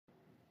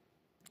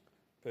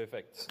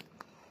Perfect.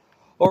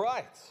 All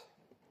right.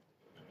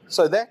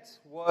 So that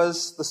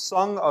was the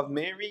Song of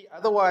Mary,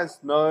 otherwise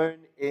known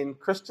in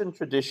Christian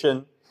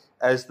tradition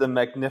as the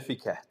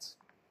Magnificat.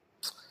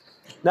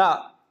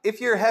 Now,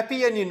 if you're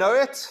happy and you know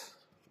it,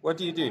 what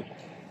do you do?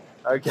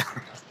 Okay.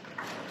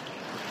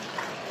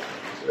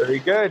 Very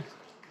good.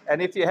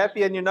 And if you're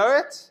happy and you know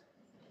it,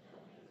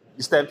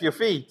 you stamp your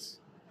feet.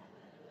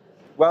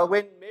 Well,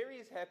 when Mary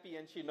is happy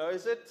and she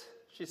knows it,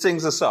 she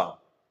sings a song.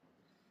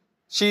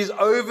 She's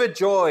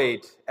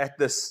overjoyed at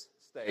this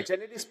stage.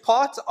 And it is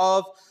part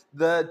of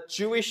the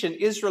Jewish and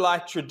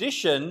Israelite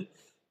tradition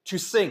to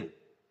sing.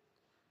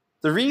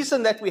 The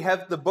reason that we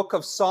have the book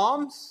of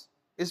Psalms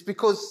is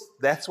because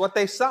that's what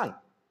they sung.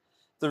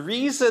 The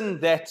reason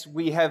that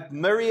we have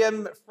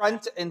Miriam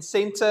front and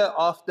center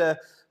after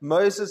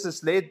Moses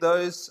has led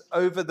those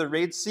over the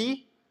Red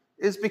Sea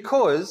is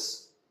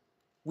because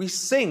we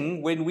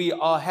sing when we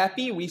are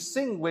happy, we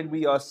sing when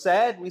we are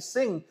sad, we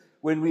sing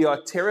when we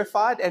are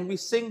terrified, and we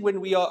sing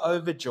when we are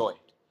overjoyed.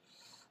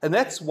 And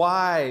that's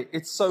why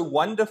it's so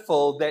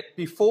wonderful that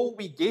before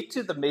we get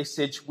to the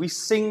message, we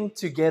sing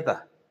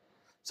together.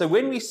 So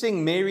when we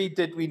sing Mary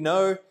Did We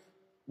Know,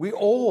 we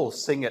all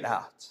sing it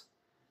out.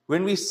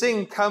 When we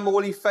sing Come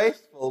All Ye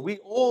Faithful, we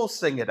all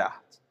sing it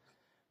out.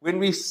 When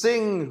we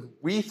sing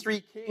We Three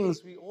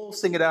Kings, we all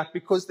sing it out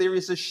because there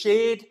is a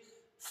shared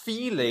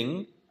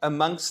feeling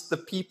amongst the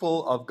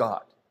people of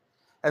God.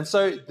 And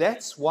so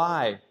that's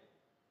why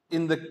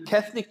in the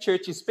Catholic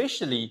Church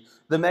especially,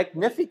 the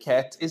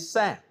Magnificat is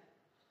sang.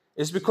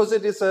 It's because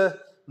it is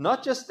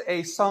not just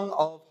a song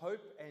of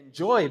hope and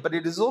joy, but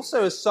it is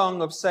also a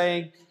song of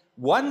saying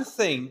one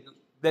thing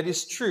that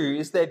is true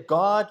is that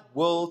God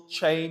will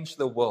change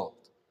the world.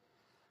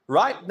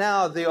 Right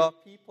now, there are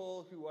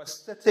people who are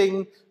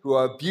sitting, who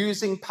are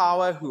abusing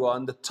power, who are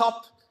on the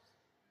top,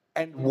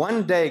 and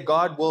one day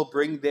God will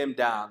bring them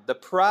down. The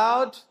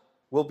proud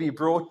will be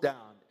brought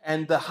down,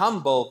 and the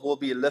humble will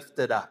be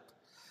lifted up.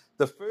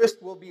 The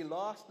first will be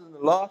last, and the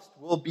last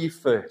will be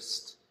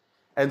first.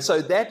 And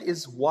so that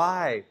is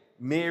why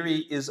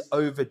Mary is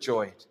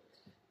overjoyed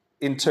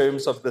in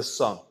terms of this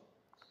song.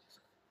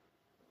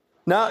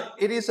 Now,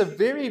 it is a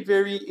very,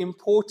 very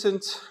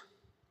important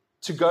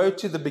to go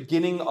to the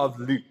beginning of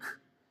Luke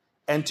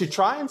and to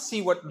try and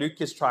see what Luke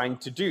is trying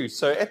to do.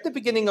 So at the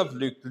beginning of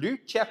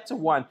Luke chapter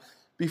 1,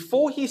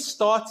 before he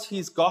starts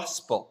his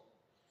gospel,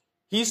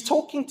 he's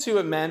talking to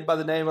a man by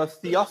the name of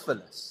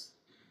Theophilus.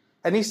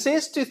 And he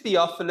says to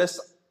Theophilus,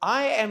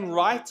 I am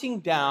writing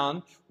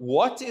down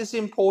what is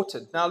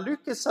important. Now,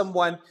 Luke is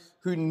someone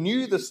who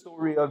knew the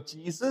story of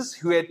Jesus,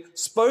 who had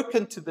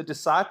spoken to the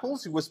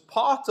disciples, who was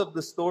part of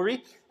the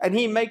story, and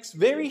he makes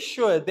very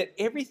sure that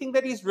everything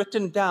that is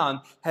written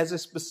down has a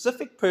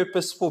specific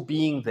purpose for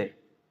being there.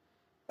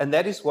 And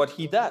that is what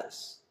he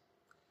does.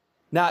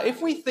 Now,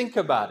 if we think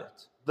about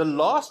it, the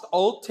last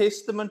Old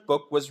Testament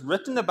book was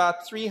written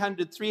about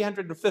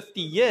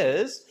 350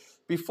 years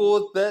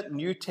before the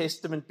New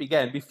Testament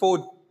began,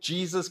 before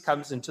Jesus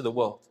comes into the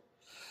world.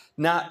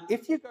 Now,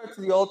 if you go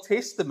to the Old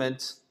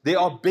Testament, there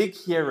are big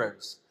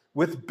heroes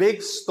with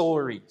big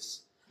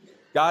stories.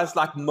 Guys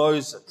like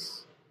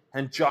Moses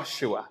and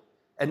Joshua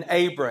and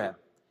Abraham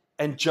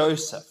and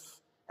Joseph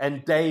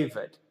and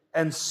David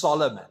and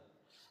Solomon.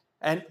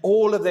 And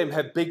all of them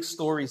have big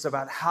stories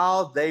about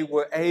how they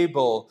were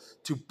able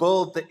to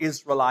build the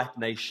Israelite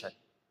nation.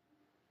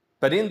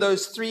 But in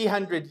those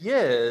 300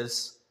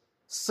 years,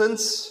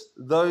 since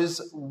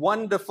those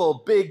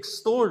wonderful big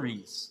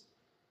stories,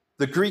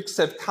 the Greeks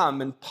have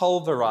come and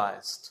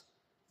pulverized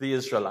the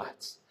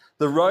Israelites.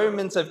 The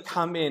Romans have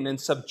come in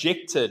and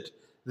subjected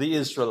the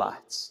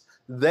Israelites.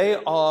 They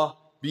are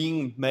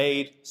being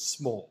made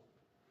small.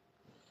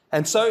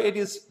 And so it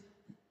is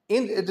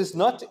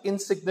not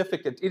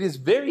insignificant. It is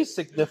very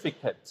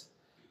significant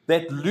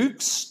that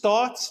Luke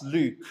starts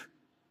Luke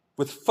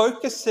with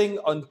focusing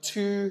on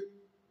two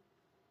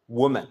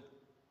women.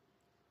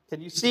 Can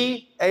you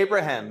see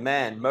Abraham,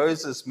 man,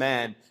 Moses,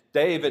 man,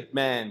 David,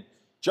 man,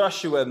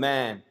 Joshua,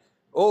 man,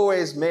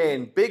 always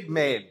men, big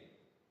men.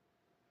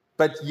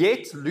 But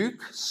yet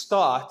Luke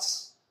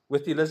starts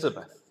with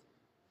Elizabeth.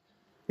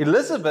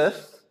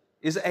 Elizabeth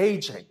is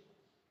aging.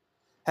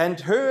 And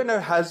her and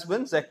her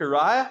husband,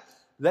 Zechariah,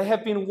 they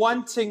have been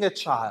wanting a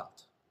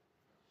child.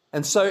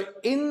 And so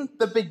in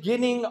the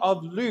beginning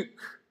of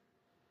Luke,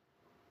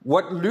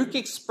 what Luke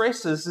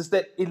expresses is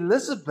that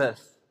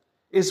Elizabeth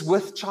is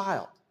with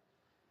child.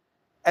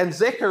 And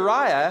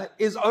Zechariah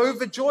is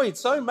overjoyed,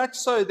 so much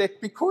so that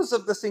because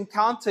of this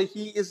encounter,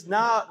 he is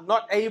now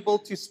not able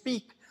to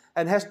speak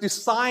and has to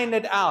sign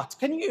it out.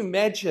 Can you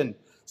imagine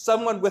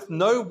someone with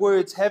no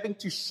words having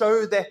to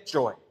show that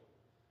joy?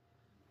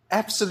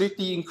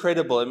 Absolutely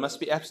incredible. It must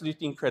be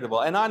absolutely incredible.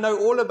 And I know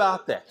all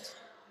about that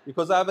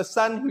because I have a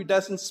son who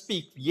doesn't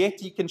speak, yet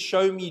he can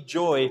show me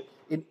joy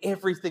in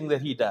everything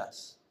that he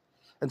does.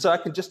 And so I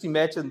can just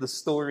imagine the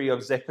story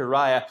of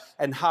Zechariah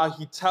and how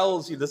he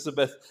tells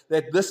Elizabeth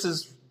that this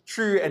is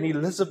true, and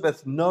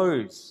Elizabeth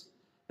knows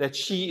that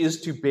she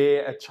is to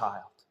bear a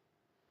child.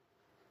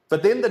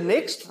 But then the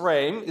next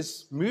frame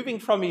is moving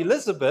from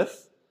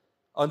Elizabeth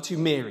onto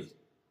Mary.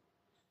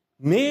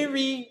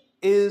 Mary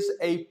is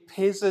a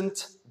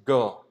peasant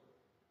girl.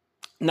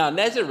 Now,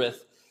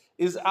 Nazareth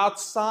is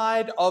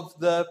outside of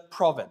the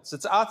province.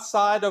 It's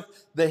outside of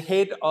the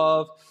head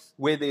of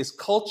where there's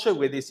culture,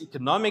 where there's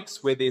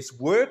economics, where there's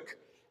work.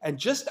 And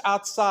just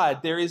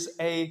outside, there is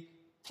a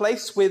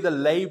place where the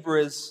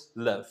laborers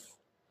live.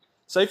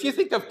 So if you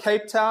think of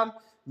Cape Town,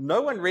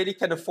 no one really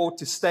can afford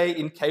to stay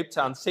in Cape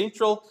Town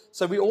Central,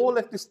 so we all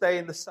have to stay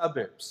in the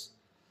suburbs.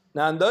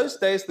 Now, in those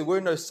days, there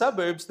were no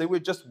suburbs, there were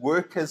just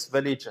workers'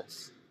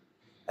 villages.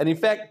 And in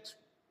fact,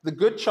 the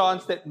good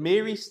chance that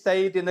Mary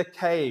stayed in a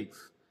cave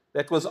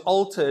that was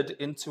altered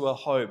into a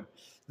home.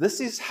 This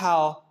is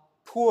how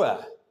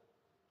poor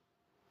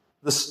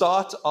the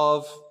start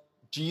of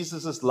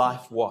Jesus'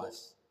 life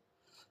was.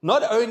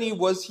 Not only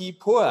was he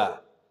poor,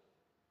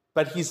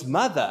 but his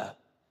mother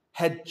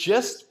had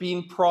just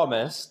been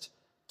promised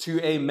to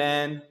a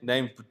man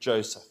named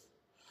Joseph.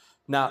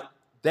 Now,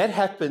 that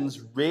happens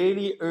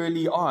really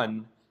early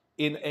on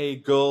in a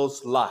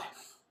girl's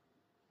life.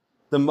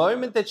 The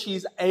moment that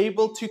she's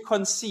able to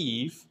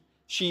conceive,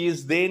 she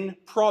is then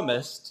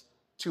promised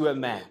to a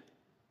man.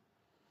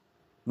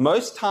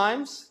 Most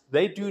times,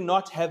 they do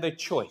not have a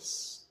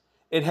choice.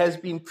 It has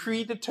been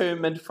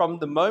predetermined from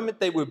the moment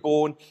they were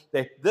born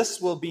that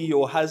this will be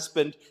your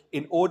husband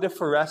in order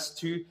for us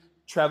to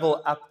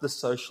travel up the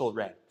social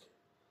rank.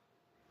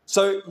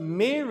 So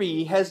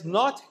Mary has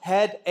not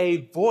had a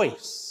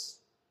voice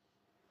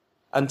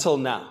until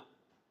now.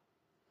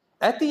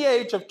 At the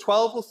age of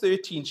 12 or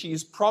 13, she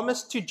is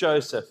promised to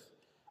Joseph,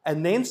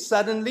 and then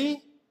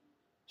suddenly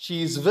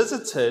she is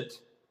visited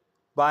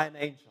by an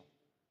angel.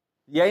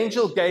 The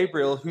angel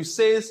Gabriel, who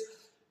says,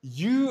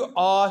 you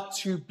are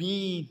to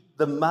be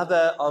the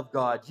mother of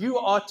God. You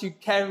are to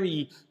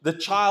carry the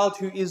child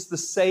who is the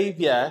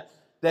Savior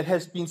that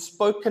has been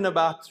spoken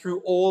about through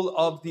all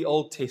of the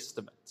Old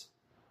Testament.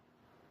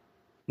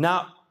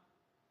 Now,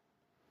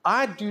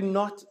 I do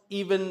not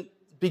even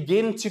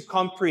begin to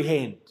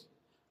comprehend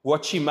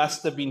what she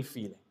must have been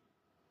feeling,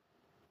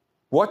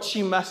 what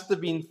she must have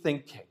been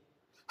thinking,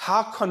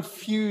 how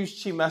confused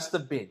she must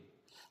have been,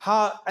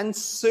 how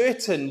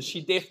uncertain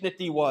she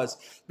definitely was,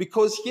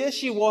 because here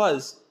she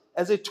was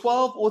as a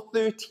 12 or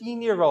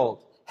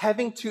 13-year-old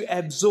having to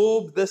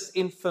absorb this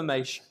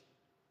information.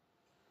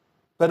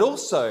 But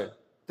also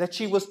that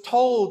she was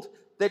told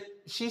that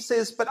she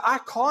says, but I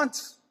can't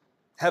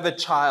have a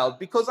child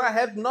because I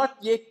have not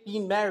yet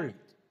been married.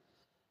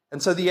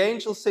 And so the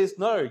angel says,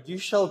 no, you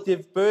shall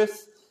give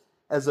birth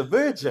as a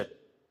virgin.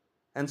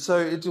 And so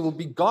it will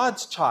be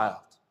God's child.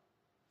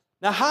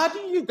 Now, how do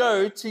you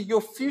go to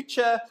your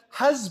future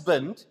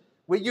husband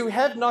where you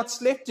have not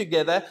slept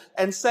together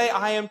and say,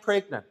 I am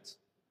pregnant?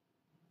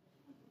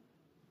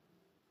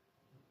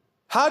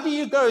 How do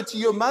you go to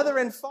your mother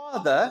and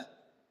father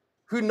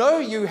who know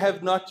you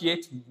have not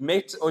yet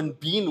met or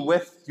been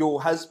with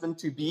your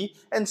husband-to-be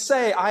and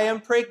say, I am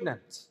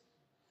pregnant?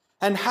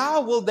 And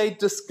how will they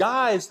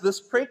disguise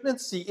this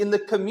pregnancy in the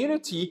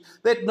community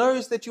that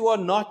knows that you are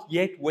not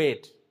yet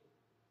wed?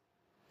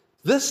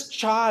 This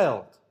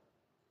child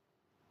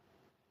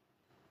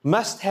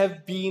must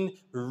have been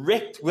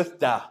wrecked with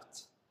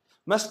doubt,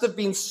 must have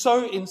been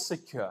so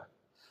insecure,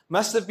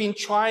 must have been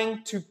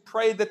trying to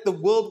pray that the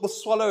world will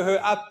swallow her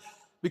up,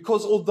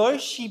 because although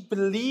she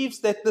believes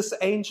that this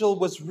angel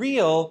was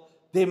real,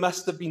 there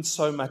must have been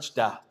so much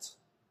doubt.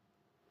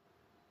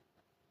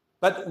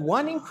 But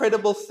one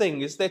incredible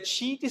thing is that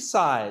she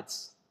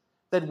decides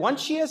that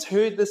once she has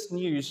heard this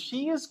news,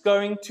 she is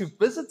going to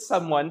visit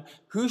someone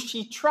who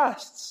she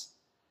trusts,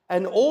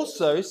 and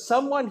also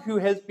someone who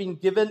has been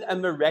given a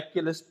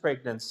miraculous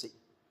pregnancy.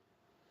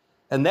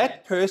 And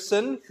that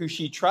person who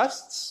she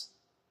trusts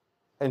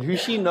and who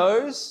she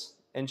knows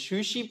and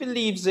who she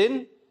believes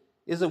in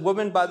is a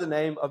woman by the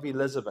name of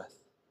Elizabeth,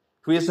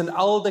 who is an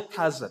older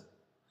cousin.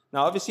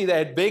 Now, obviously, they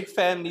had big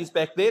families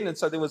back then, and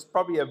so there was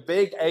probably a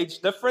big age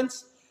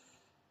difference.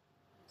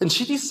 And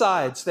she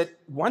decides that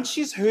once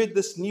she's heard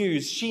this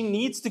news, she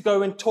needs to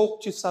go and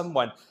talk to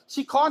someone.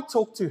 She can't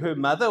talk to her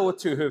mother or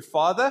to her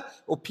father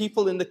or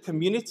people in the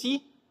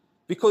community,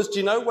 because do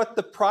you know what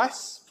the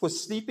price for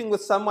sleeping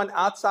with someone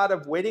outside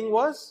of wedding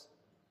was?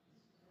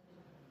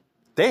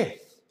 Death.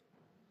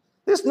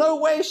 There's no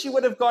way she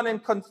would have gone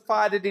and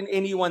confided in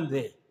anyone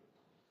there.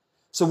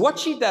 So what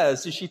she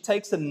does is she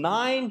takes a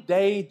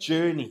 9-day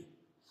journey,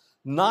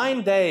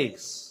 9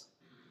 days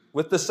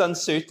with this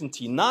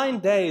uncertainty, 9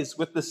 days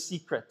with the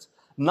secret,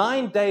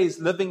 9 days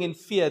living in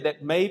fear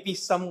that maybe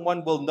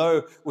someone will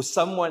know or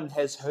someone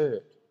has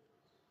heard.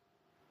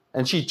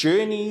 And she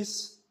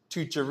journeys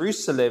to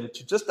Jerusalem,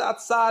 to just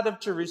outside of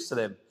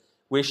Jerusalem,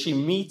 where she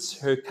meets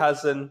her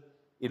cousin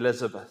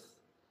Elizabeth.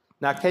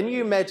 Now, can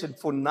you imagine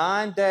for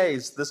 9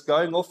 days this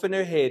going off in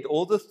her head,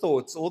 all the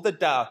thoughts, all the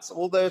doubts,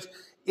 all those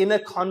inner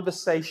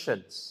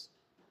conversations?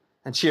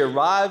 And she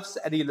arrives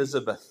at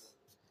Elizabeth.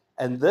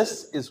 And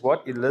this is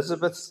what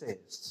Elizabeth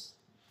says.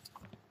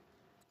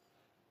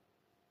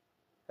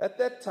 At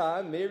that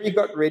time, Mary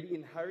got ready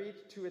and hurried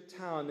to a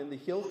town in the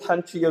hill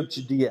country of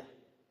Judea.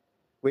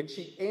 when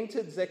she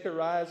entered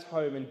Zechariah's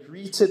home and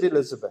greeted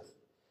Elizabeth.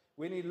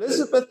 When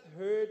Elizabeth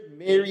heard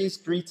Mary's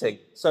greeting,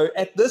 so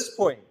at this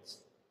point,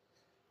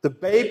 the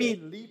baby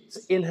leaped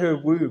in her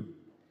womb,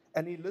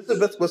 and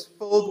Elizabeth was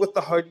filled with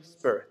the Holy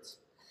Spirit.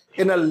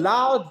 In a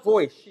loud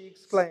voice, she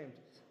exclaimed,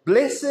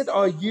 "Blessed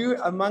are you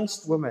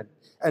amongst women,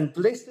 and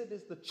blessed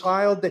is the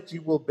child that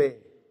you will bear.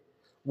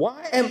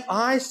 Why am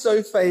I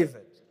so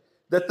favored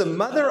that the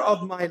mother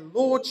of my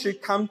Lord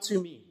should come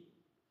to me?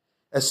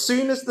 As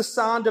soon as the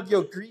sound of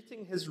your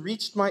greeting has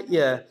reached my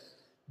ear,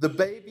 the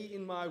baby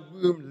in my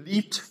womb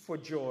leaped for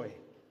joy.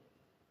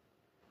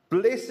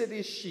 Blessed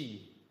is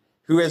she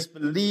who has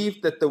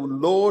believed that the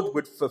Lord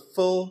would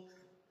fulfill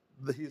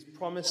his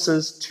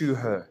promises to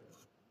her."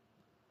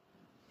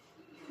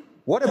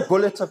 What a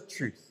bullet of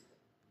truth.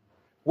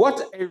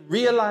 What a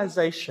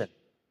realization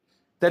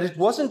that it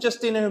wasn't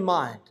just in her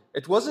mind.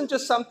 It wasn't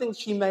just something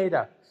she made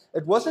up.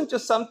 It wasn't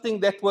just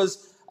something that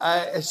was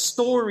a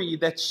story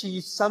that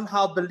she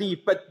somehow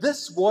believed, but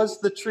this was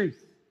the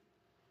truth.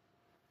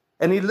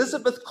 And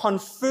Elizabeth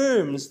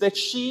confirms that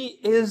she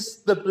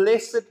is the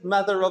blessed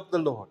mother of the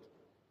Lord.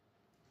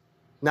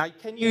 Now,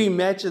 can you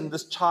imagine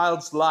this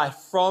child's life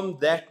from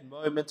that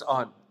moment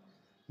on,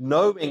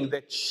 knowing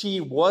that she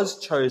was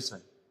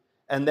chosen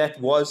and that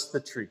was the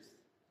truth?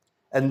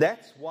 And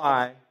that's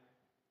why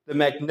the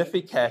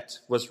Magnificat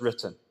was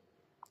written.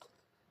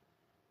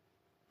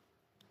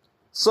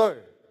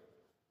 So,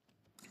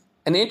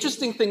 an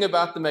interesting thing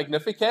about the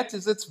Magnificat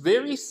is it's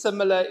very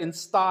similar in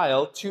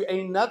style to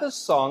another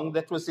song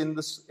that was in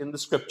the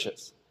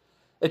scriptures.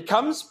 It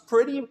comes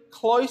pretty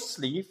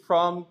closely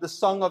from the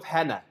Song of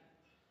Hannah.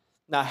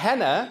 Now,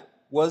 Hannah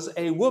was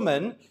a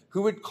woman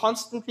who would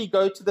constantly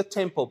go to the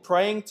temple,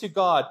 praying to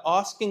God,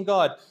 asking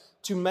God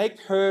to make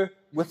her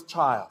with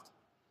child.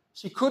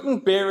 She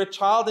couldn't bear a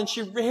child, and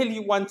she really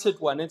wanted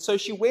one. And so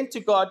she went to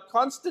God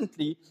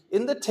constantly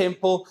in the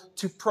temple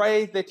to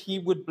pray that he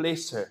would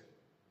bless her.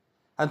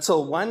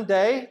 Until one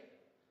day,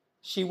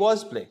 she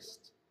was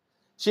blessed.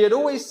 She had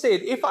always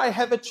said, "If I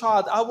have a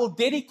child, I will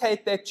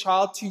dedicate that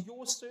child to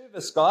your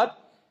service, God."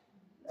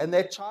 And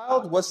that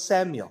child was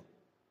Samuel.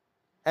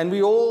 And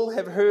we all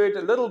have heard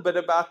a little bit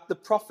about the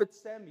prophet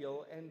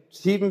Samuel and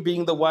him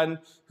being the one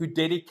who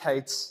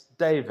dedicates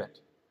David.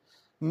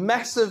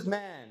 Massive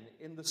man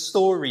in the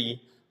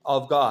story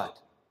of God.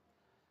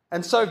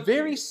 And so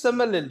very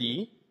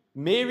similarly,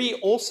 Mary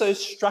also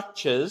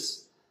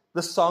structures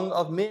the Song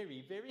of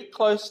Mary very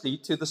closely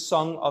to the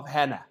Song of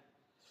Hannah.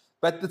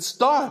 But it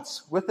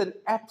starts with an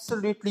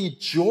absolutely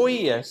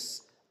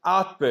joyous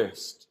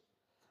outburst.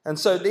 And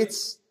so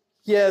let's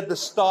hear the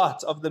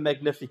start of the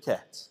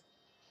Magnificat.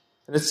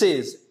 And it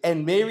says,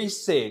 "And Mary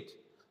said,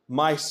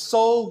 my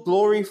soul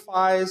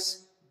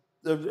glorifies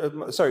the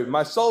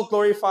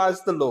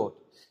Lord,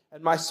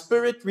 and my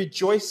spirit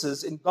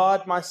rejoices in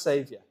God my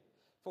Savior,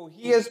 for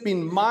he has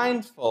been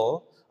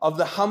mindful of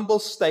the humble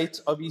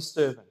state of his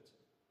servant.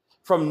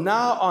 From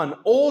now on,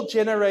 all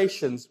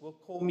generations will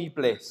call me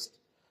blessed,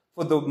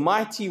 for the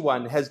Mighty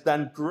One has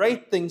done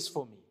great things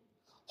for me.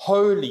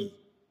 Holy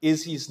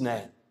is his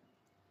name."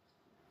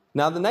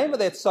 Now, the name of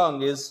that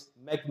song is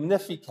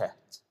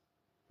Magnificat.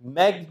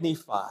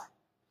 Magnify.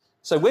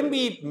 So when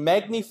we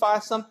magnify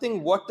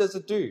something, what does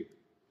it do?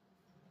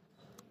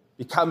 It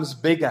becomes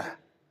bigger.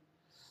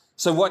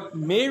 So what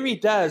Mary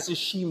does is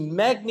she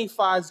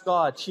magnifies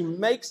God. She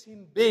makes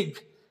him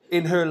big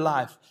in her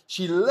life.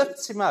 She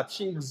lifts him up.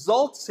 She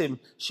exalts him.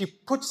 She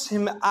puts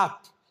him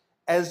up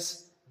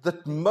as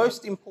the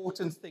most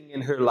important thing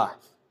in her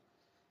life.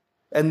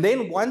 And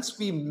then once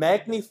we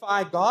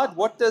magnify God,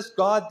 what does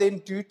God then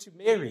do to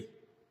Mary?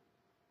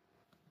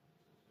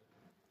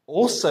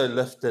 Also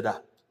lifted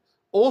up,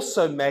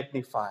 also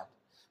magnified.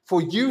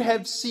 For you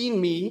have seen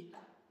me,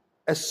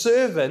 a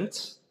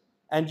servant,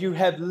 and you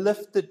have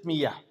lifted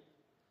me up.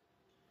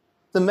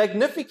 The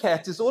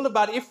Magnificat is all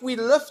about if we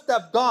lift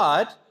up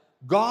God,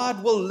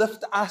 God will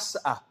lift us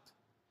up.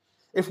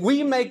 If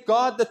we make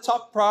God the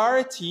top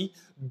priority,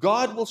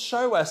 God will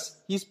show us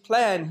his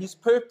plan, his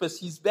purpose,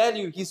 his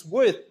value, his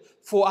worth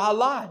for our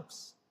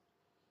lives.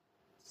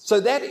 So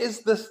that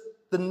is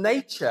the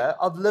nature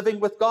of living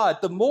with God.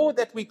 The more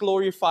that we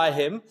glorify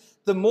him,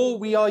 the more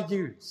we are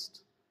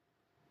used.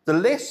 The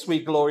less we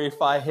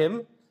glorify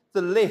him,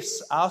 the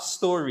less our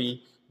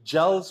story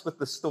gels with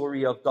the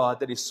story of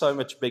God that is so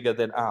much bigger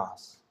than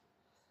ours.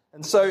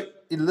 And so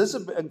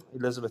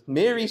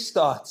Mary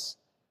starts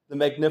the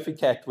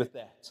Magnificat with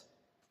that.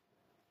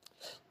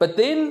 But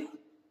then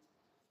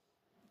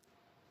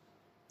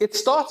it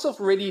starts off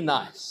really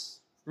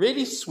nice,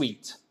 really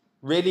sweet,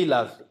 really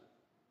lovely.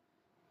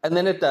 And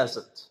then it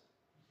doesn't.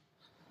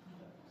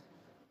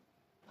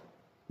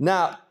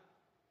 Now,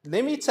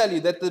 let me tell you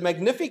that the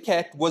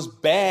Magnificat was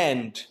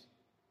banned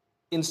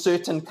in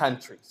certain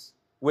countries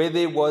where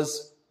there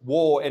was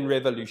war and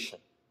revolution.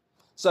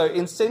 So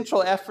in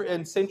Central Africa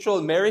and Central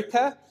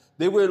America,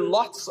 there were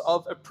lots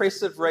of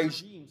oppressive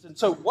regimes. And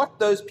so what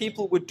those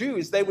people would do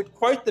is they would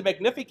quote the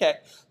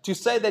Magnificat to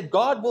say that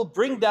God will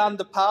bring down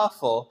the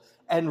powerful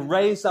and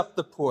raise up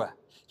the poor.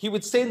 He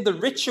would send the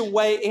rich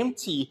away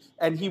empty,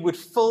 and he would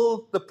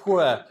fill the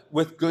poor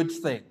with good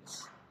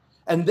things.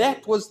 And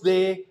that was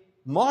their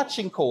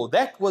marching call.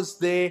 That was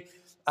their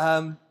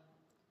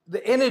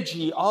the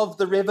energy of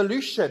the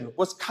revolution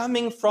was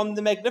coming from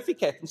the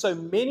Magnificat. And so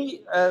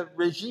many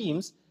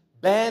regimes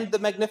banned the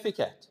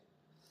Magnificat.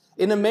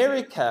 In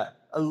America,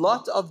 a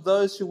lot of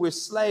those who were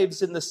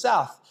slaves in the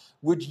South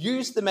would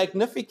use the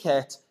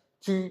Magnificat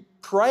to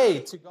pray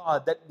to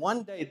God that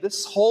one day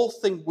this whole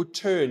thing would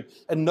turn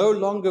and no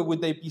longer would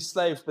they be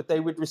slaves, but they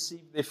would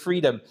receive their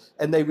freedom.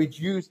 And they would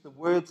use the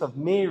words of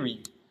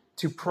Mary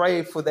to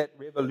pray for that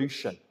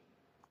revolution.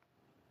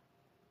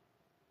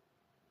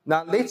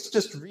 Now, let's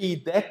just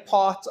read that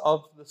part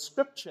of the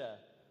scripture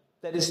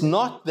that is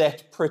not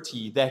that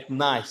pretty, that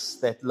nice,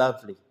 that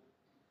lovely.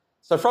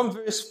 So from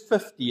verse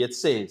 50, it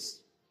says,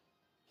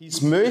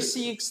 His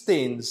mercy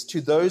extends to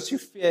those who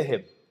fear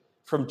him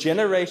from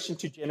generation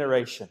to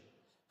generation.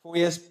 For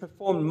he has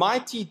performed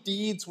mighty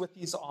deeds with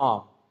his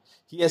arm.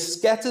 He has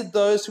scattered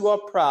those who are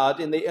proud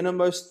in their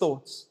innermost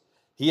thoughts.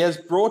 He has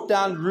brought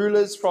down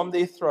rulers from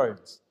their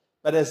thrones,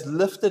 but has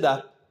lifted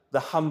up the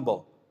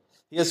humble.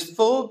 He has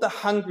filled the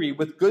hungry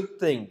with good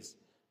things,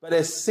 but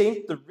has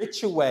sent the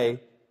rich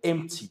away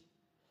empty.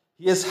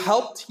 He has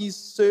helped his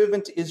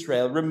servant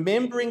Israel,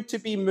 remembering to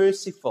be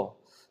merciful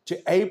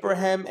to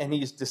Abraham and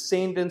his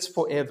descendants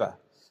forever,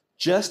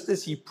 just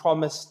as he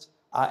promised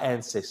our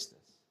ancestors.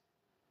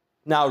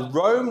 Now,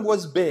 Rome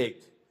was big,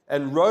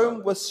 and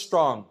Rome was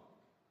strong,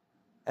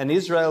 and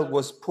Israel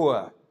was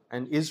poor,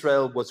 and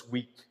Israel was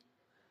weak.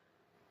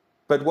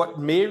 But what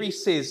Mary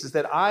says is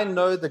that I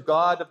know the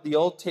God of the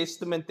Old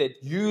Testament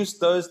that used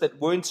those that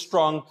weren't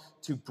strong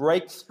to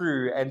break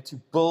through and to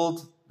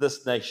build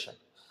this nation.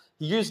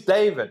 He used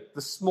David,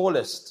 the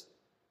smallest,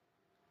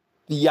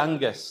 the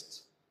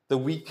youngest, the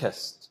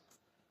weakest.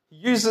 He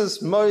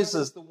uses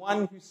Moses, the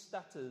one who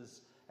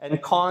stutters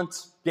and can't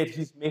get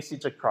his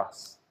message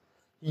across.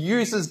 He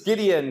uses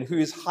Gideon, who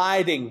is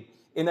hiding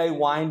in a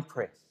wine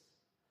press.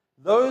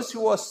 Those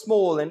who are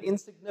small and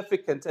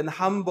insignificant and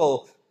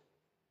humble,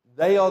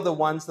 they are the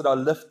ones that are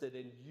lifted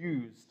and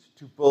used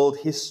to build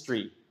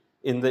history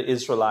in the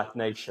Israelite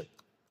nation.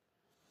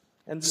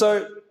 And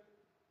so,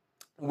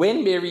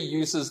 when Mary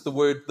uses the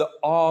word, the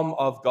arm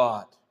of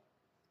God,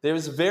 there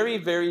is very,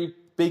 very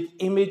big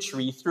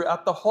imagery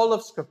throughout the whole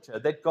of Scripture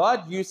that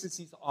God uses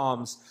his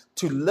arms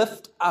to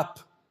lift up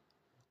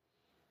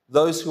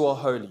those who are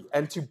holy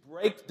and to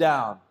break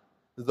down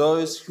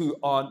those who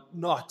are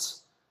not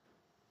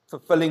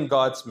fulfilling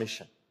God's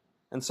mission.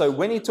 And so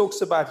when he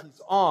talks about his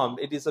arm,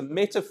 it is a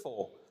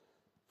metaphor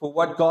for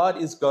what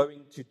God is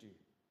going to do.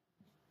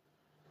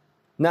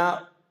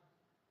 Now,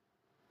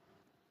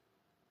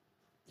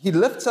 he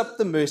lifts up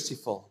the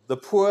merciful, the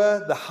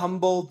poor, the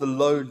humble, the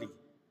lowly,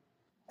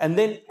 and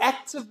then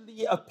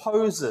actively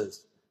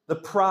opposes the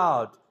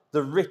proud,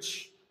 the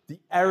rich, the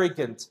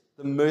arrogant,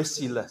 the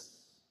merciless.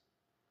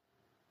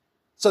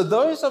 So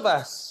those of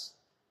us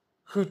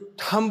who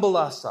humble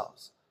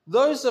ourselves,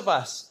 those of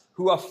us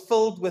who are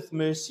filled with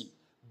mercy,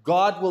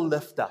 God will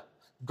lift up.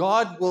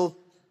 God will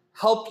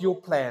help your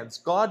plans.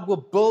 God will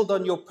build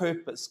on your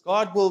purpose.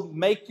 God will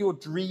make your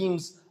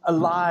dreams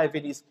alive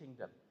in his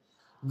kingdom.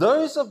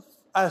 Those of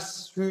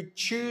us who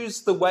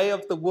choose the way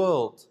of the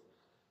world,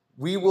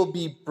 we will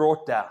be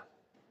brought down.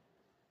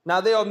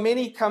 Now, there are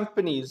many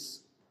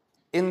companies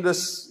in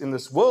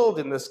this world,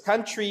 in this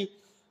country,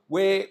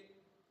 where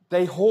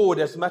they hoard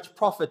as much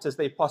profit as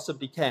they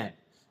possibly can.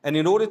 And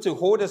in order to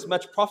hoard as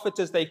much profit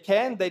as they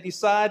can, they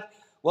decide,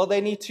 well,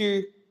 they need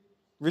to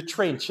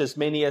retrench as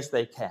many as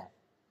they can.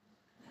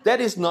 That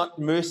is not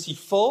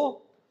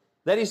merciful.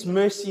 That is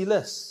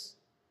merciless.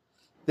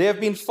 There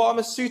have been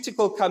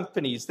pharmaceutical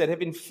companies that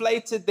have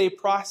inflated their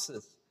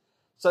prices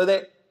so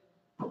that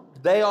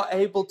they are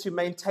able to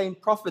maintain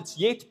profits,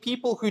 yet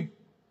people who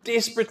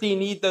desperately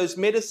need those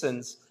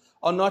medicines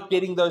are not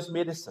getting those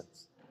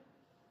medicines.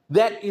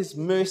 That is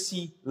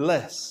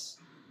merciless.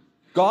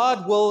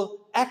 God will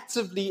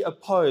actively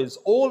oppose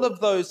all of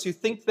those who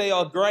think they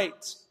are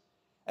great,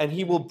 and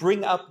he will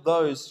bring up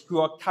those who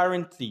are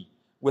currently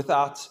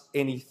without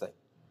anything.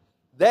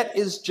 That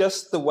is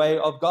just the way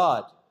of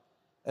God,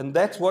 and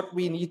that's what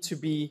we need to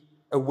be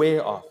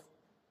aware of.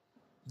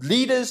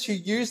 Leaders who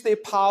use their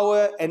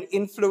power and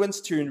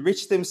influence to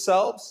enrich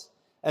themselves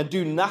and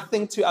do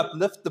nothing to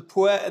uplift the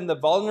poor and the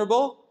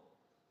vulnerable.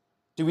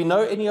 Do we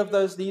know any of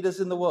those leaders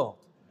in the world?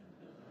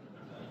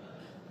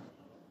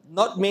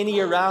 Not many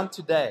around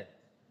today.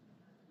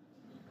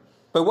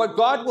 But what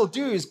God will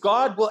do is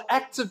God will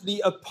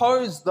actively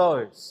oppose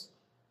those.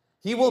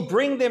 He will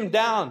bring them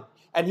down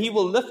and he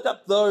will lift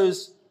up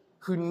those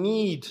who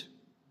need,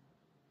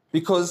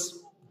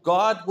 because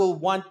God will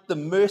want the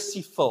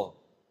merciful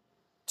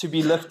to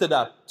be lifted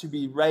up, to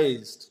be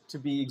raised, to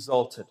be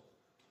exalted.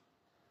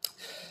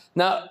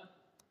 Now,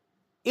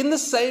 in the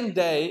same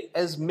day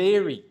as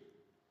Mary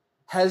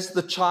has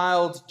the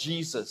child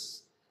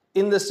Jesus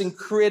in this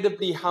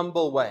incredibly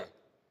humble way,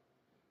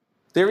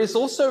 there is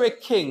also a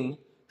king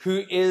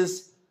who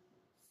is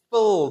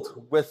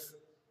filled with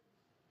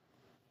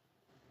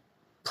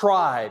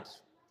pride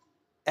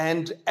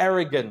and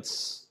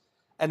arrogance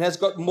and has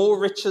got more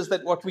riches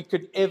than what we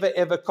could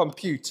ever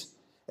compute.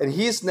 And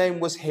his name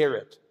was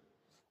Herod.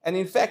 And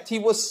in fact, he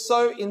was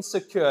so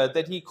insecure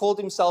that he called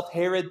himself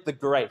Herod the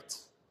Great.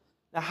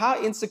 Now,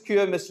 how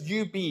insecure must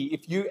you be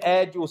if you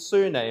add your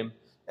surname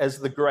as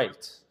the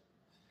Great?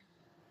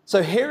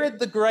 So Herod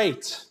the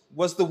Great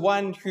was the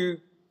one who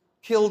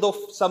killed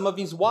off some of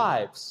his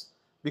wives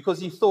because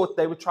he thought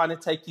they were trying to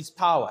take his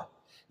power.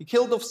 He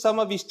killed off some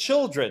of his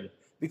children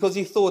because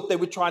he thought they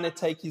were trying to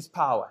take his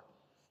power.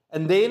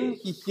 And then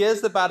he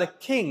hears about a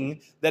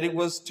king that it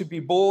was to be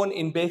born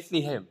in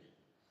Bethlehem.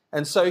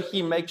 And so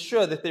he makes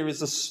sure that there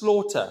is a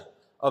slaughter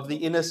of the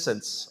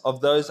innocents, of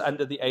those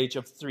under the age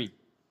of 3.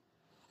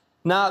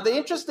 Now, the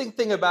interesting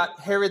thing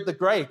about Herod the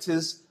Great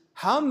is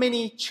how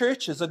many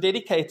churches are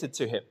dedicated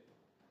to him.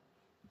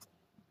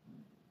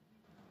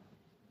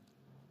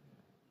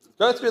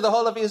 Go through the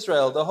whole of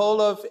Israel, the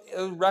whole of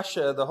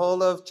Russia, the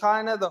whole of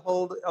China, the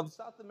whole of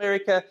South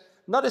America.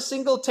 Not a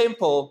single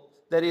temple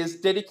that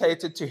is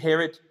dedicated to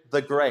Herod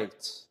the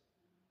Great.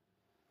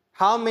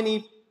 How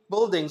many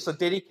buildings are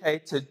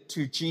dedicated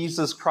to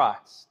Jesus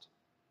Christ?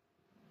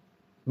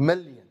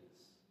 Millions.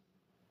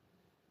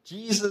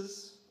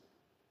 Jesus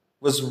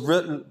was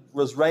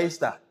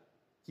raised up.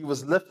 He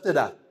was lifted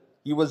up.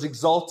 He was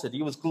exalted.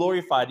 He was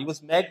glorified. He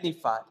was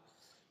magnified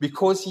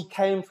because he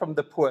came from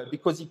the poor,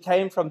 because he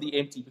came from the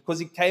empty, because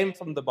he came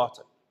from the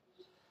bottom.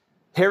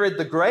 Herod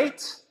the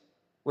Great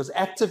was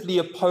actively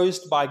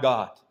opposed by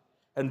God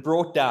and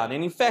brought down.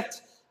 And in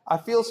fact, I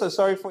feel so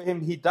sorry for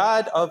him. He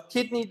died of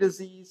kidney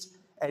disease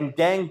and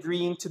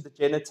gangrene to the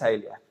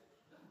genitalia.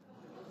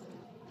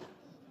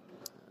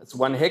 It's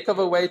one heck of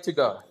a way to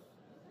go.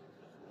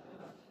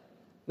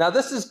 Now,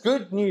 this is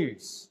good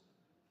news,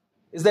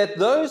 is that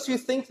those who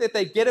think that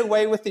they get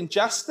away with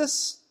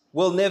injustice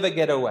will never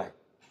get away.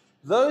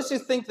 Those who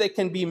think they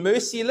can be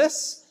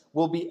merciless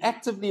will be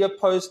actively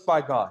opposed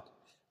by God.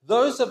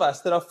 Those of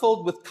us that are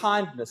filled with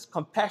kindness,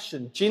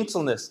 compassion,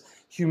 gentleness,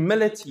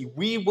 humility,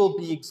 we will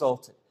be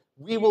exalted.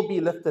 We will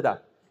be lifted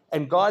up.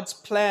 And God's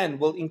plan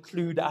will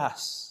include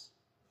us.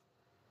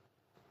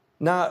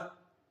 Now,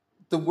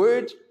 the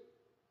word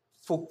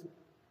for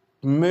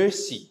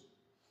mercy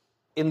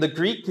in the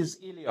Greek is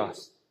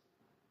ilios.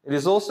 It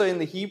is also in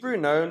the Hebrew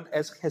known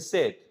as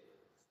chesed.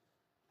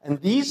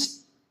 And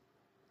these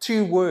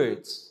two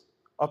words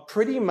are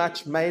pretty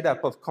much made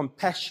up of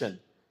compassion,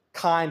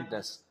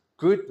 kindness,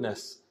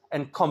 goodness,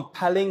 and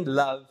compelling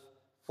love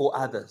for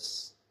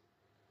others.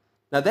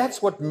 Now,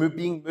 that's what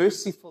being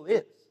merciful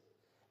is.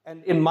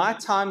 And in my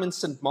time in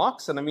St.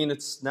 Mark's, and I mean,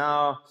 it's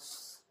now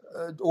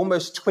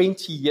almost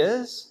 20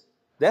 years,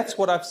 that's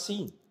what I've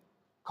seen.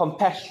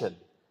 Compassion,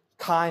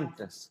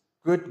 kindness,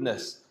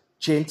 goodness,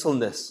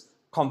 gentleness,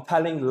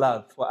 compelling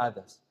love for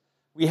others.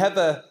 We have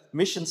a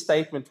mission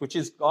statement, which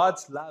is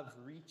God's love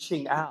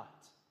reaching out.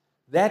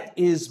 That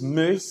is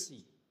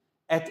mercy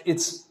at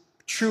its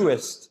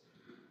truest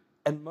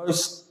and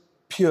most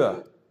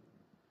pure.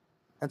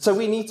 And so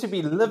we need to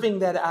be living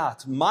that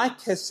out.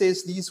 Micah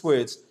says these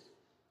words,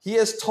 "He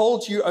has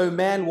told you, O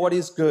man, what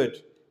is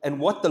good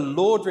and what the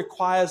Lord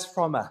requires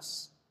from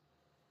us.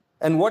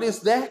 And what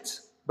is that?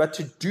 But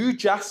to do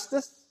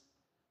justice,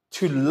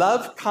 to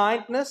love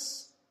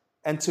kindness,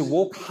 and to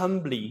walk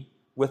humbly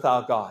with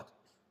our God."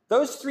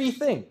 Those 3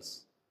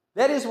 things.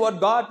 That is what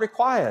God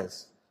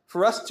requires.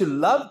 For us to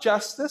love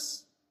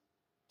justice,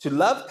 to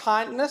love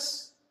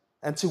kindness,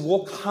 and to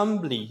walk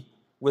humbly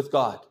with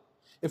God.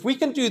 If we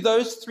can do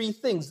those 3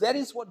 things, that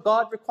is what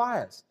God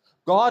requires.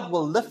 God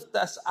will lift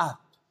us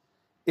up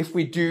if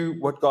we do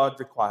what God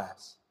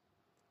requires.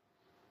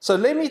 So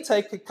let me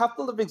take a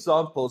couple of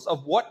examples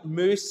of what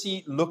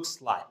mercy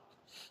looks like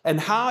and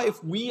how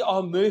if we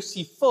are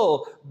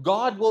merciful,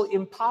 God will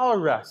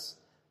empower us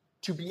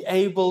to be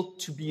able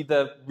to be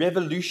the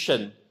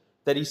revolution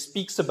that he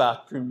speaks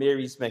about through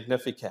Mary's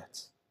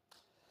Magnificat.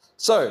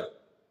 So,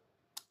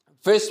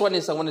 first one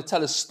is I want to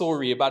tell a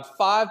story about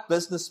 5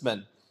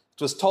 businessmen.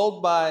 It was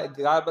told by a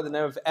guy by the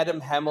name of Adam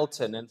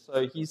Hamilton, and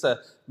so he's a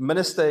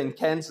minister in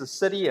Kansas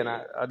City, and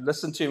I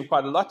listened to him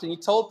quite a lot, and he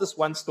told this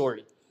one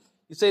story.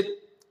 He said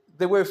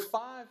there were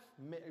 5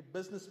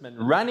 businessmen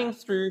running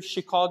through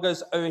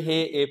Chicago's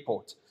O'Hare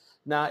Airport.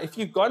 Now, if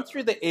you've gone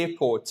through the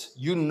airport,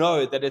 you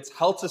know that it's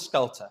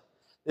helter-skelter.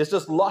 There's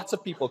just lots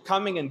of people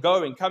coming and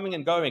going.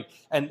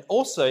 And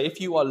also, if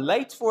you are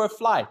late for a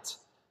flight,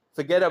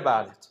 forget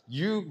about it.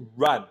 You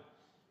run.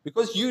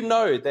 Because you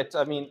know that,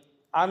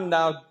 I'm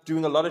now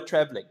doing a lot of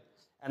traveling.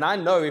 And I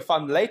know if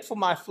I'm late for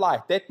my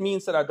flight, that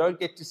means that I don't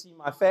get to see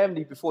my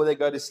family before they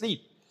go to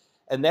sleep.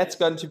 And that's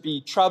going to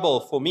be trouble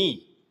for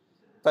me.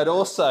 But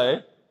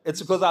also, it's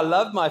because I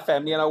love my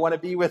family and I want to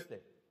be with them.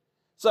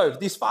 So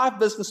these 5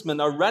 businessmen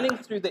are running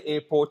through the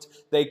airport.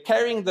 They're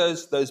carrying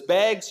those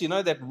bags,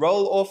 that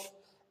roll off.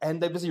 And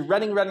they're busy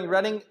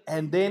running.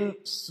 And then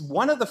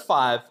one of the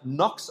 5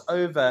 knocks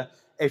over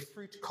a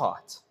fruit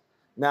cart.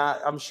 Now,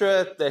 I'm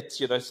sure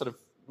that,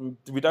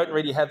 we don't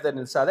really have that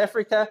in South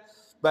Africa.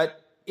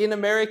 But in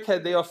America,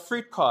 there are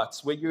fruit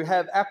carts where you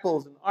have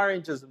apples and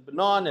oranges and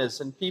bananas,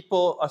 and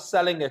people are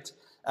selling it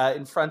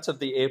in front of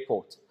the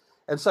airport.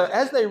 And so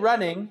as they're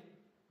running,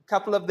 a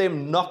couple of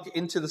them knock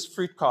into this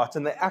fruit cart,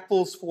 and the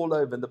apples fall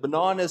over, and the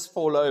bananas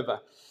fall over.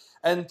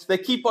 And they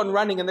keep on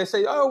running, and they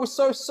say, "Oh, we're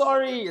so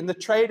sorry." And the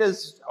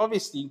trader's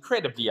obviously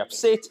incredibly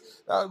upset.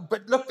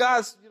 "But look,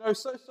 guys,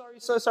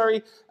 so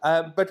sorry.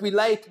 But we're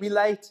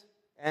late.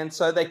 And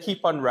so they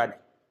keep on running.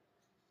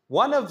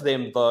 One of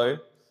them, though,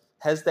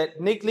 has that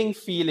niggling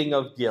feeling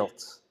of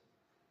guilt.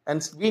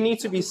 And we need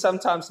to be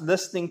sometimes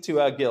listening to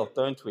our guilt,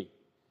 don't we?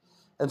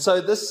 And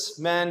so this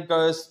man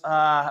goes,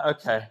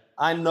 okay,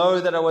 I know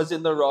that I was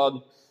in the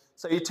wrong.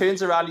 So he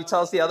turns around, he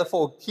tells the other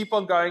four, keep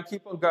on going,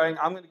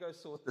 I'm going to go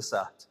sort this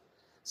out.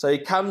 So he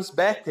comes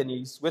back, and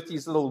he's with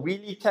his little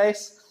wheelie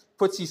case,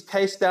 puts his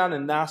case down,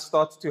 and now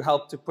starts to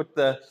help to put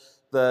the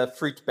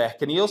fruit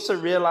back. And he also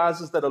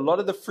realizes that a lot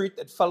of the fruit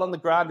that fell on the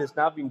ground has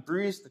now been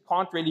bruised. It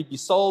can't really be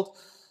sold.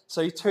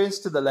 So he turns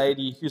to the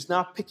lady who's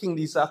now picking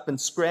these up and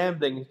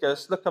scrambling. He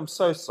goes, "Look, I'm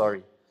so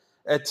sorry.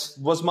 It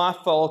was my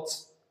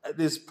fault.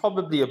 There's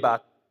probably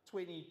about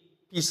 20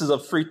 pieces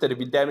of fruit that have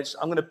been damaged.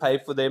 I'm going to pay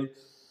for them."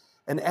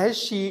 And as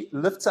she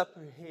lifts up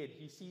her head,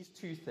 he sees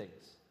two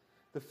things.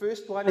 The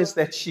first one is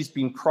that she's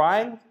been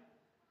crying.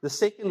 The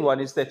second one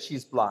is that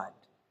she's blind.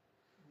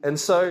 And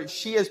so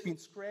she has been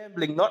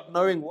scrambling, not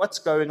knowing what's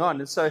going on.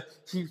 And so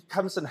he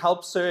comes and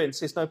helps her and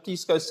says, "No,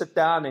 please go sit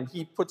down." And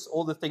he puts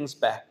all the things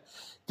back,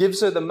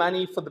 gives her the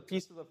money for the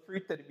pieces of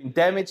fruit that have been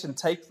damaged, and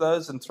takes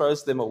those and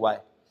throws them away.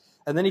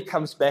 And then he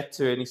comes back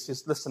to her and he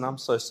says, "Listen, I'm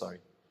so sorry."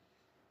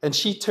 And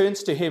she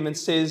turns to him and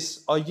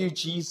says, "Are you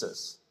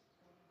Jesus?"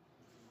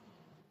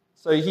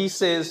 So he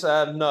says,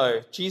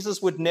 "No,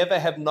 Jesus would never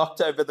have knocked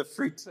over the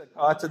fruit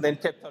cart and then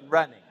kept on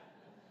running."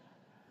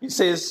 He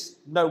says,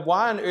 "No,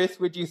 why on earth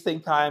would you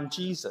think I am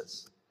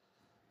Jesus?"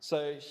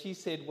 So she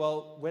said,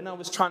 "Well, when I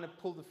was trying to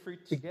pull the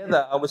fruit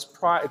together, I was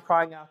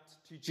crying out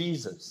to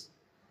Jesus,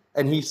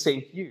 and he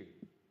sent you."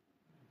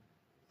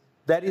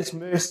 That is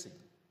mercy.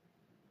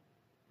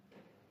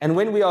 And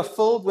when we are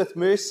filled with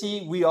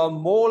mercy, we are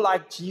more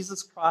like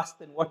Jesus Christ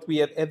than what we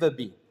have ever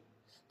been.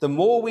 The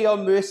more we are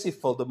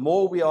merciful, the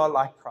more we are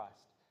like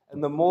Christ,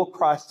 and the more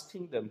Christ's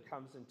kingdom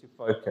comes into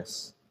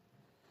focus.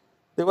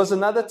 There was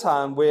another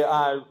time where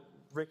I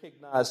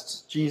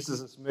recognized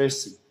Jesus'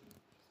 mercy.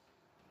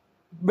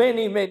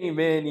 Many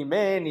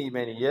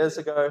years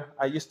ago,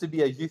 I used to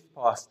be a youth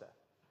pastor.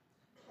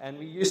 And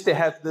we used to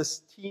have this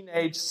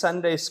teenage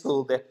Sunday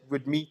school that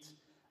would meet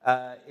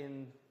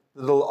in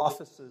the little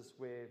offices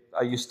where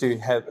I used to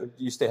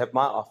have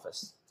my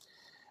office.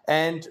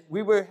 And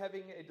we were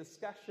having a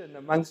discussion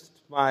amongst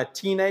my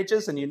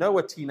teenagers, and you know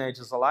what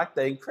teenagers are like.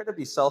 They're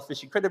incredibly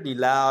selfish, incredibly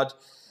loud,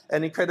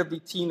 and incredibly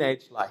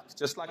teenage-like,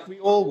 just like we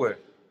all were.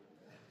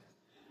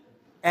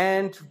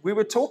 And we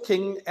were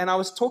talking, and I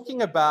was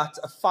talking about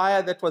a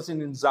fire that was in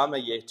Nzama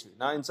Yetu.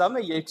 Now,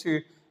 Nzama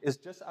Yetu is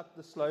just up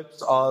the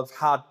slopes of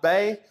Hout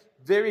Bay,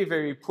 very,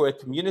 very poor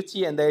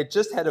community, and they had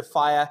just had a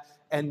fire,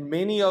 and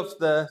many of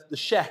the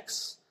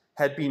shacks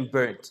had been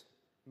burnt.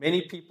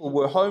 Many people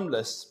were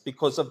homeless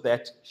because of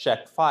that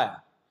shack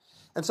fire.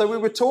 And so we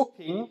were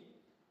talking,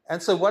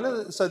 and so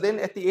then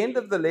at the end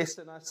of the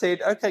lesson, I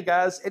said, "Okay,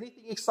 guys,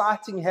 anything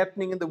exciting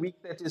happening in the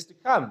week that is to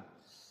come?"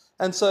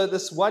 And so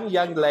this one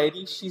young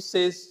lady, she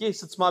says,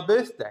 "Yes, it's my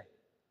birthday."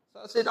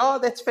 So I said, "Oh,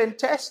 that's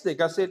fantastic."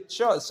 I said,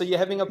 "Sure. So you're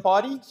having a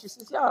party?" She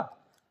says, "Yeah,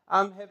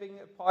 I'm having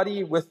a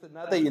party with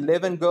another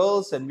 11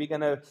 girls, and we're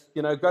going to,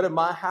 go to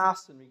my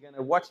house, and we're going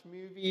to watch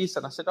movies."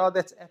 And I said, "Oh,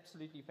 that's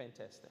absolutely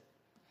fantastic."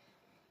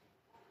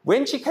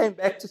 When she came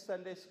back to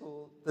Sunday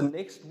school the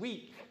next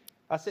week,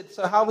 I said,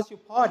 "So how was your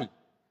party?"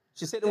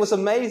 She said, "It was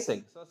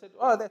amazing." So I said,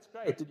 "Oh, that's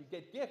great. Did you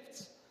get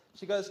gifts?"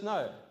 She goes,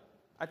 "No,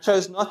 I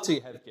chose not to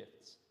have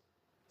gifts."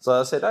 So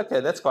I said,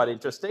 "Okay, that's quite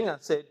interesting." I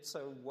said,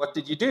 "So what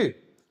did you do?"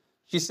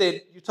 She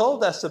said, "You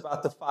told us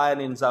about the fire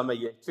in Nzama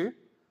Yetu.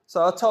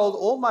 So I told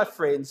all my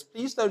friends,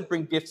 please don't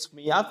bring gifts for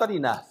me. I've got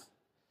enough.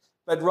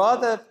 But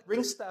rather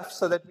bring stuff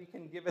so that we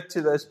can give it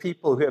to those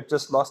people who have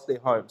just lost their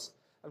homes.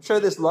 I'm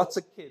sure there's lots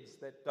of kids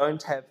that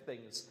don't have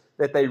things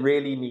that they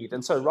really need.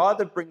 And so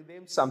rather bring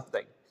them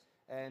something.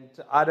 And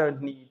I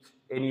don't need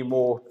any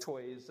more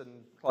toys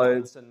and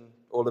clothes and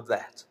all of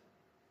that."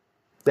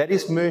 That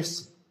is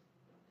mercy.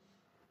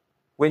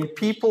 When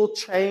people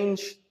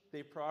change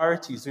their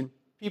priorities, when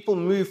people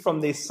move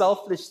from their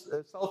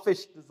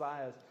selfish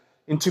desires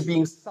into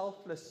being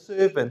selfless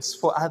servants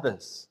for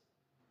others.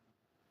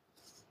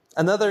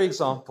 Another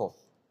example,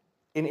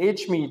 in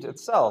Edgemead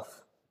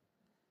itself,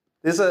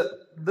 there's a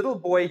little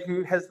boy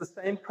who has the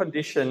same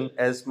condition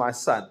as my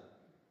son.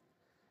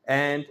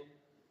 And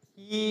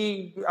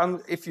he,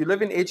 if you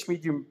live in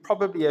Edgemead, you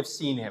probably have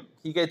seen him.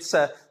 He gets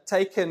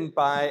taken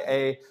by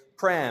a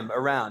pram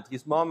around.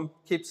 His mom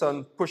keeps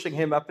on pushing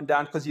him up and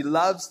down because he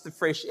loves the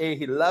fresh air,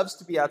 he loves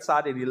to be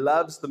outside, and he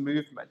loves the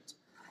movement.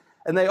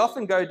 And they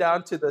often go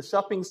down to the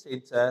shopping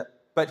center,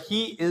 but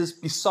he is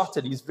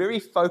besotted. He's very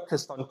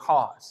focused on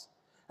cars.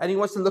 And he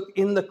wants to look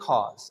in the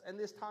cars. And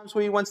there's times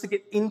where he wants to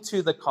get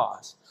into the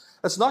cars.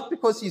 It's not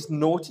because he's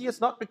naughty.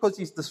 It's not because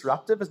he's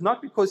disruptive. It's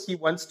not because he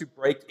wants to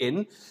break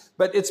in,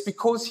 but it's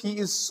because he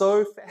is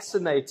so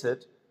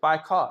fascinated by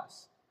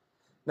cars.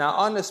 Now,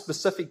 on a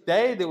specific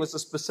day, there was a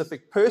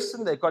specific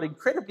person that got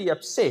incredibly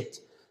upset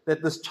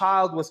that this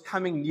child was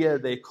coming near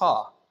their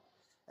car.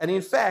 And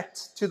in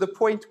fact, to the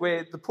point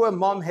where the poor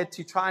mom had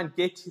to try and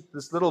get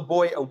this little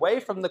boy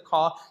away from the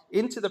car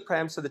into the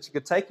pram so that she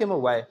could take him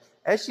away.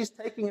 As she's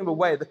taking him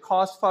away, the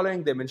car's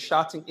following them and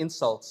shouting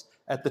insults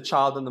at the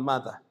child and the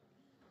mother.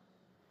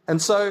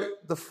 And so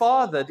the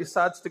father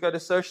decides to go to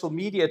social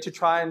media to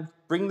try and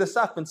bring this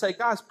up and say,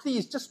 guys,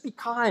 please just be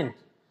kind.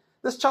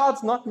 This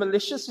child's not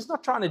malicious. He's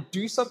not trying to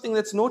do something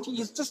that's naughty.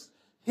 He's just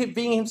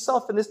being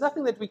himself, and there's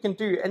nothing that we can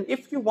do. And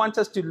if you want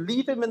us to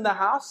leave him in the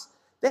house,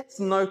 that's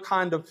no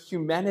kind of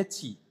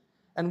humanity.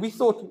 And we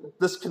thought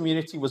this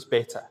community was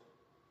better.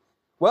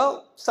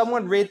 Well,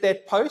 someone read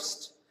that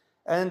post,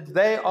 and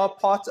they are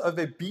part of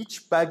a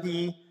beach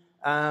buggy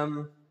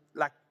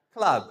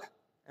club.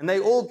 And they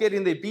all get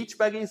in their beach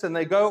buggies, and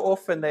they go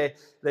off, and they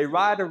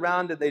ride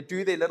around, and they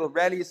do their little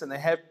rallies, and they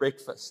have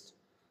breakfast.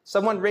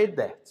 Someone read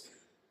that.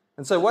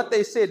 And so what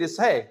they said is,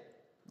 hey,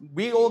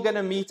 we're all going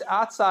to meet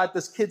outside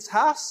this kid's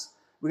house.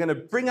 We're going to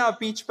bring our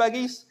beach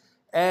buggies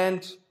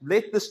and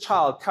let this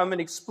child come and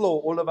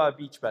explore all of our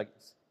beach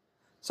buggies.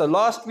 So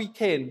last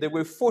weekend, there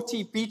were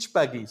 40 beach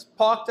buggies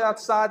parked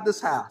outside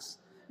this house.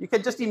 You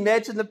can just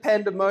imagine the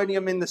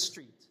pandemonium in the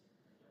street.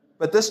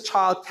 But this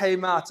child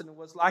came out, and it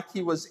was like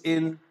he was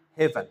in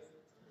heaven.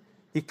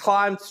 He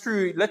climbed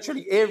through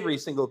literally every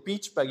single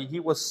beach buggy. He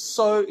was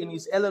so in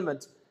his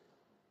element.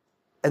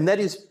 And that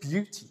is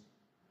beauty.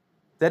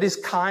 That is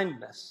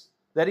kindness.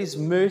 That is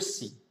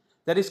mercy.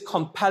 That is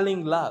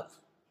compelling love.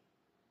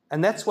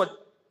 And that's what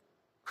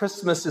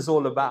Christmas is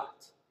all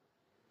about.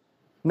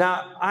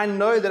 Now, I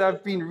know that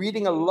I've been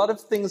reading a lot of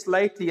things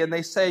lately, and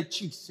they say,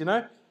 geez,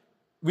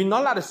 we're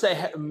not allowed to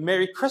say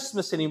Merry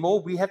Christmas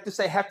anymore. We have to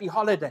say Happy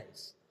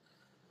Holidays.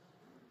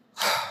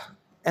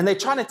 And they're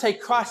trying to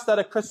take Christ out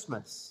of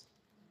Christmas.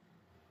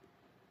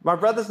 My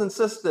brothers and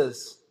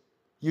sisters,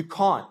 you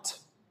can't.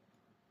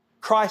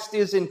 Christ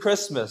is in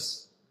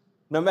Christmas,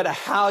 no matter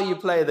how you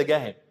play the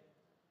game.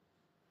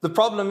 The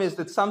problem is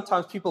that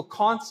sometimes people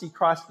can't see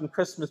Christ in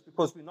Christmas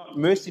because we're not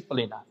merciful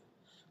enough,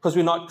 because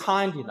we're not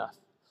kind enough,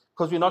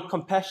 because we're not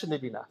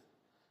compassionate enough,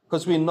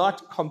 because we're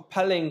not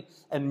compelling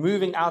and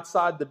moving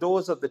outside the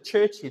doors of the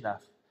church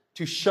enough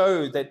to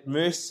show that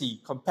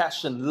mercy,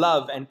 compassion,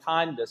 love, and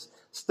kindness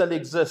still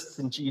exists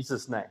in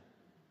Jesus' name.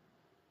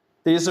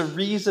 There's a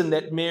reason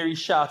that Mary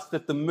shouts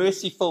that the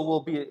merciful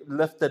will be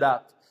lifted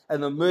up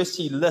and the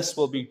merciless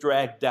will be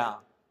dragged down.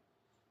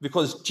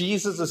 Because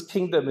Jesus'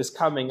 kingdom is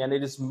coming, and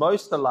it is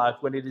most alive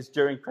when it is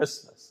during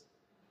Christmas.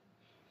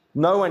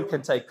 No one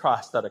can take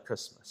Christ out of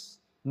Christmas.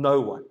 No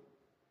one.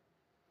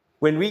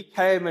 When we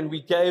came and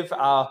we gave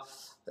our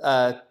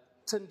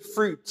tinned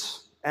fruit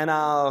and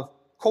our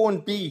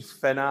corned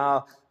beef and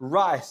our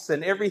rice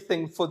and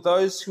everything for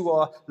those who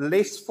are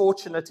less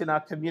fortunate in our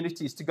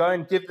communities to go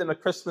and give them a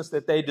Christmas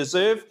that they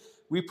deserve,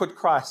 we put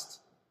Christ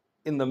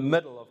in the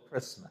middle of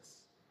Christmas.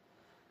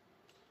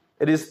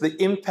 It is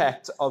the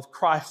impact of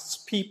Christ's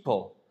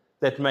people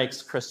that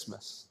makes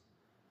Christmas,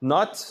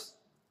 not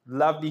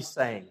lovely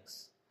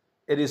sayings.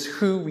 It is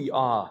who we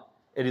are.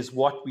 It is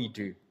what we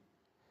do.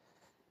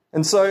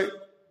 And so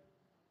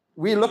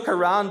we look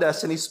around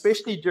us, and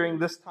especially during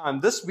this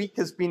time, this week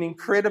has been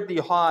incredibly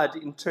hard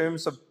in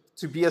terms of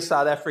to be a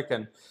South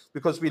African,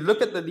 because we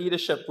look at the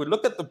leadership, we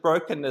look at the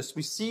brokenness,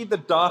 we see the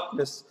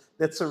darkness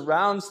that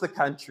surrounds the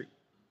country.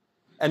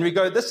 And we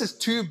go, this is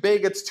too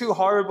big, it's too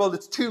horrible,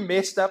 it's too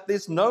messed up.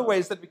 There's no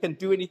ways that we can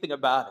do anything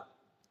about it.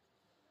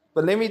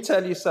 But let me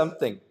tell you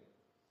something.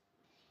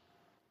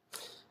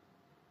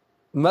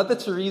 Mother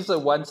Teresa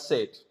once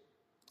said,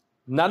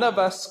 not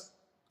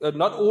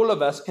all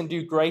of us can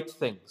do great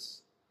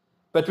things,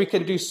 but we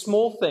can do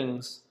small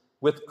things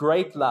with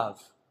great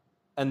love,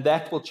 and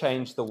that will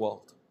change the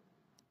world.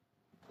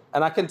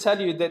 And I can tell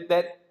you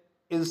that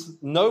is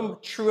no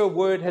truer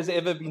word has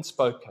ever been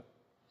spoken.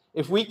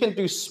 If we can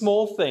do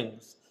small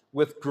things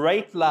with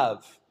great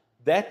love,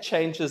 that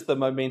changes the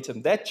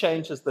momentum, that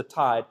changes the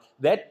tide,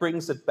 that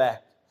brings it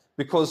back.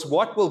 Because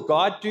what will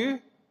God do?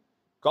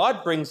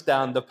 God brings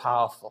down the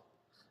powerful.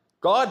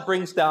 God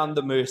brings down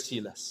the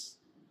merciless.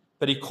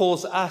 But he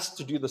calls us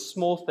to do the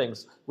small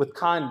things with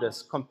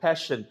kindness,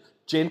 compassion,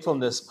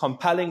 gentleness,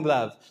 compelling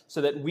love,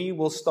 so that we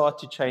will start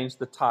to change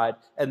the tide,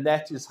 and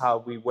that is how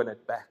we win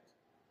it back.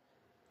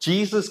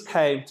 Jesus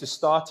came to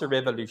start a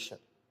revolution.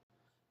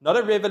 Not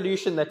a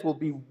revolution that will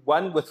be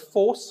won with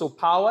force or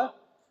power,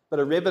 but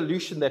a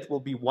revolution that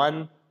will be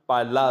won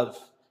by love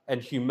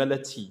and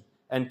humility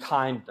and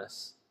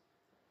kindness.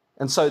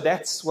 And so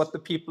that's what the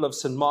people of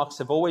St. Mark's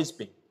have always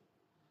been.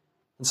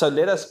 And so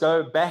let us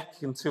go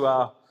back into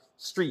our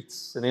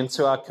streets and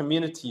into our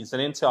communities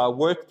and into our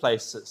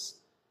workplaces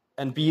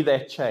and be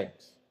that change.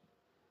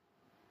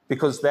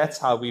 Because that's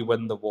how we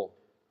win the war.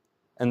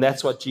 And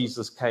that's what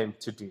Jesus came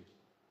to do.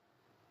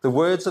 The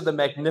words of the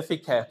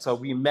Magnificat are,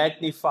 we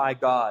magnify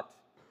God,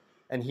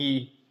 and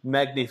he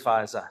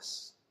magnifies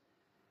us.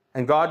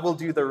 And God will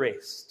do the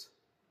rest.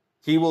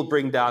 He will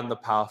bring down the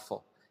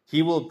powerful.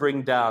 He will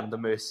bring down the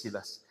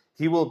merciless.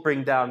 He will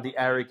bring down the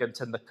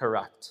arrogant and the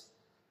corrupt.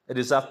 It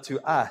is up to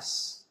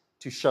us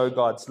to show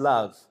God's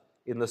love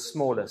in the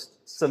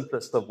smallest,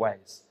 simplest of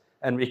ways.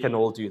 And we can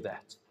all do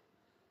that.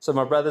 So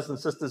my brothers and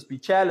sisters, be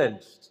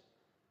challenged,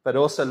 but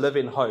also live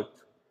in hope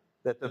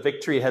that the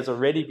victory has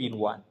already been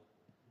won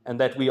and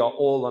that we are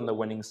all on the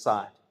winning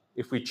side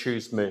if we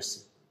choose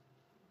mercy.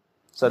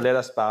 So let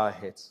us bow our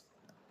heads.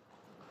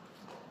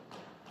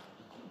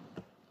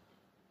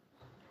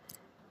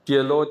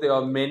 Dear Lord, there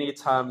are many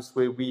times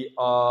where we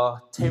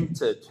are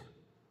tempted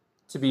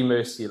to be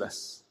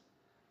merciless,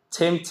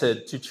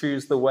 tempted to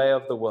choose the way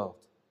of the world,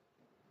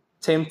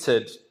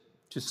 tempted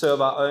to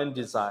serve our own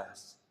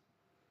desires.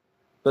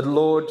 But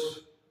Lord,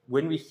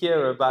 when we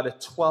hear about a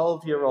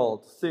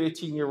 12-year-old,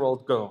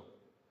 13-year-old girl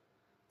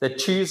that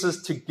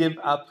chooses to give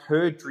up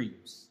her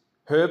dreams,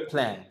 her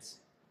plans,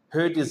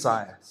 her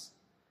desires,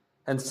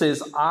 and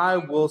says, I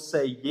will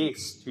say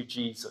yes to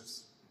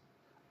Jesus.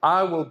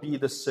 I will be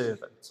the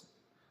servant.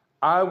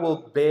 I will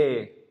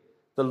bear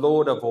the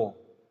Lord of all,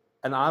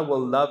 and I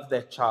will love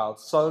that child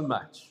so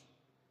much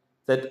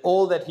that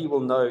all that he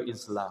will know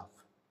is love.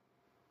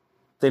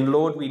 Then,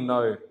 Lord, we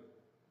know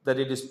that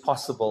it is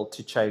possible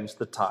to change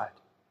the tide.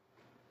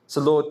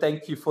 So, Lord,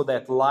 thank you for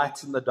that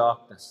light in the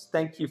darkness.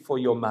 Thank you for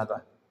your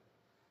mother.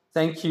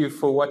 Thank you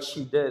for what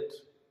she did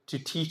to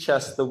teach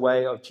us the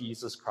way of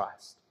Jesus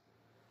Christ.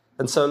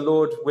 And so,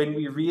 Lord, when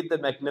we read the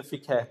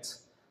Magnificat,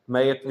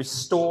 may it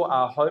restore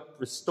our hope,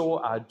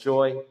 restore our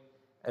joy,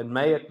 and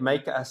may it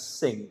make us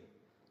sing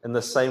in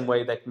the same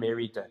way that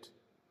Mary did.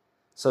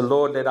 So,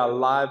 Lord, let our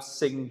lives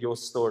sing your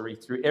story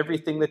through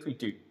everything that we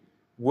do,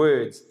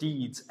 words,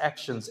 deeds,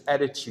 actions,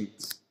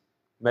 attitudes.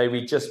 May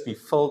we just be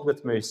filled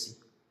with mercy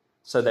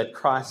so that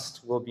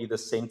Christ will be the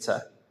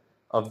center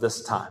of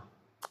this time.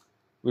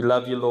 We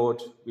love you,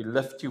 Lord. We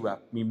lift you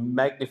up. We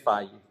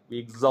magnify you. We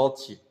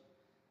exalt you.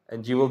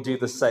 And you will do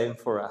the same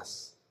for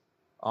us.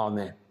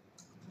 Amen.